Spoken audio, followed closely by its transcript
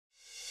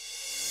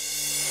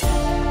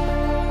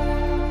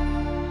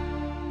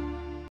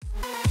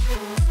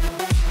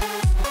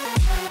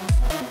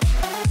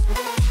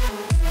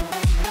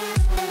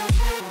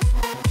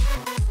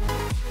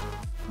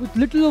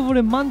little over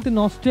a month in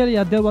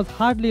Australia, there was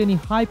hardly any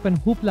hype and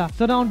hoopla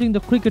surrounding the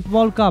Cricket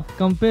World Cup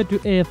compared to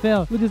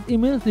AFL, which is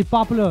immensely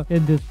popular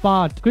in this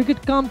part.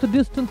 Cricket comes a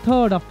distant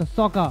third after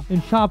soccer.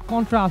 In sharp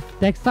contrast,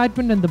 the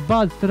excitement and the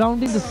buzz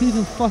surrounding the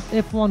season's first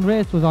F1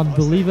 race was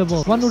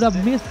unbelievable. One would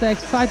have missed the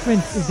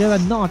excitement if they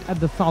were not at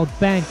the South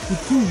Bank,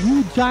 with two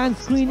huge giant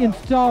screens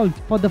installed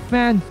for the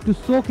fans to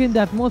soak in the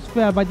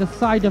atmosphere by the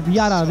side of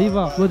Yarra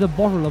River with a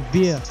bottle of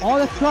beer.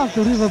 All across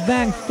the river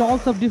bank,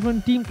 stalls of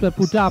different teams were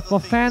put up for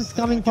fans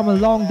coming from a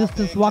long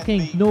distance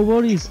walking. No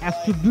worries as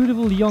to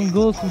beautiful young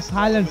girls from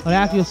Thailand are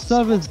at your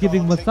service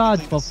giving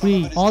massage for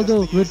free.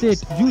 Although with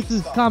it,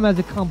 juices come as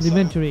a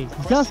complimentary.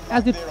 Just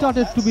as it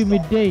started to be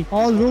midday,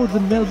 all roads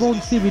in Melbourne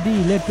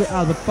CBD led to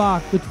Albert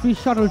Park. With free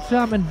shuttle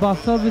tram and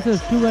bus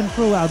services to and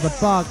fro Albert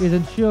Park is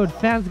ensured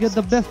fans get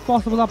the best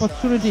possible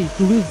opportunity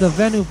to reach the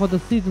venue for the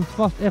season's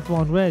first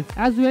F1 race.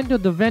 As you enter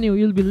the venue,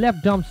 you'll be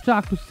left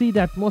dumbstruck to see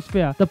the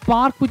atmosphere. The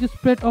park, which is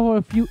spread over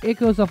a few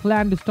acres of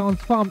land, is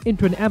transformed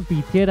into an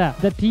amphitheater.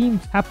 The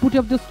teams have put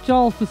up the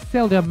stalls to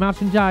sell their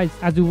merchandise.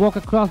 As you walk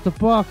across the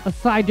park, a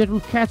sight that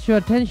will catch your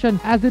attention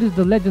as it is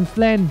the Legends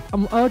Land.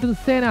 From Ayrton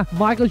Senna,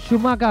 Michael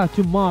Schumacher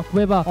to Mark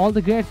Webber, all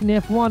the greats in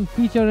F1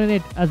 feature in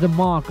it as a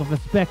mark of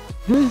respect.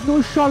 There is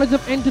no shortage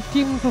of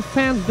entertainment for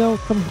fans though,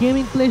 from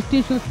gaming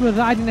PlayStations to a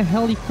ride in a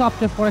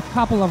helicopter for a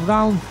couple of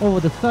rounds over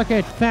the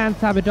circuit. Fans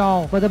have it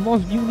all, but the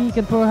most unique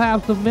and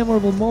perhaps the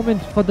memorable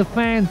moment for the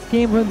fans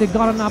came when they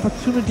got an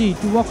opportunity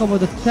to walk over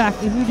the track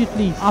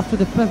immediately after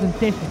the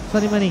presentation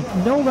ceremony.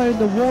 Nowhere in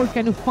the world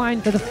can you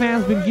find that the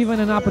fans been given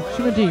an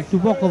opportunity to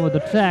walk over the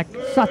track.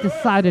 Such a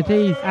sight it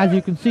is, as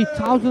you can see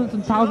thousands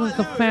and thousands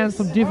of fans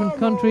from different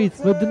countries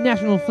with the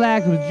national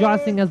flags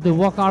rejoicing as they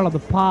walk out of the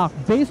park.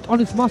 Based on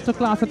his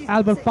masterclass at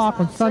Albert Park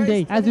on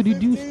Sunday, as his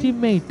reduced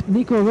teammate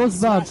Nico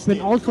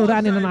Rosberg also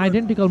ran in an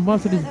identical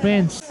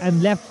Mercedes-Benz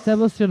and left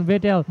Sebastian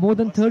Vettel more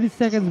than 30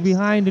 seconds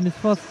behind in his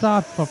first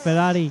start for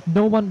Ferrari.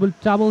 No one will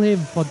trouble him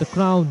for the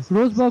crown.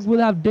 Rosberg will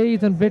have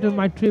days and Vettel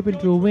might trip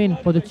into a win,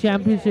 for the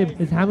championship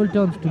is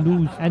Hamilton's to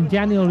lose. And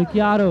Daniel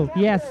Ricciardo,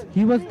 yes,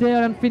 he was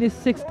there and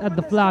finished 6th at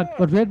the flag,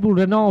 but Red Bull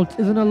Renault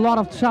is in a lot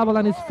of trouble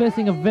and is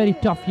facing a very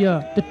tough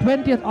year. The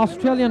 20th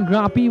Australian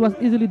Grand Prix was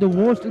easily the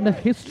worst in the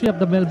history of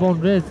the Melbourne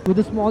race, with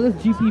the smallest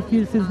GP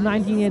field since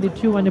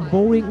 1982 and a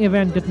boring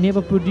event that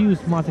never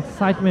produced much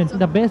excitement.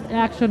 The best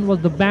action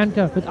was the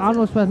banter with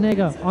Arnold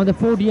Schwarzenegger on the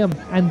podium,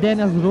 and then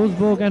as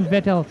Rosberg and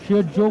Vettel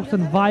shared jokes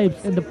and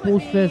vibes in the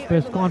post-race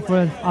press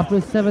conference. After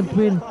his 7th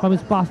win from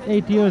his past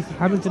 8 years,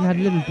 Hamilton had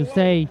little to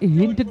say. He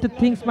hinted that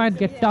things might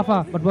get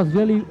tougher, but was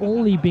really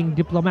only being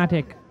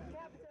diplomatic.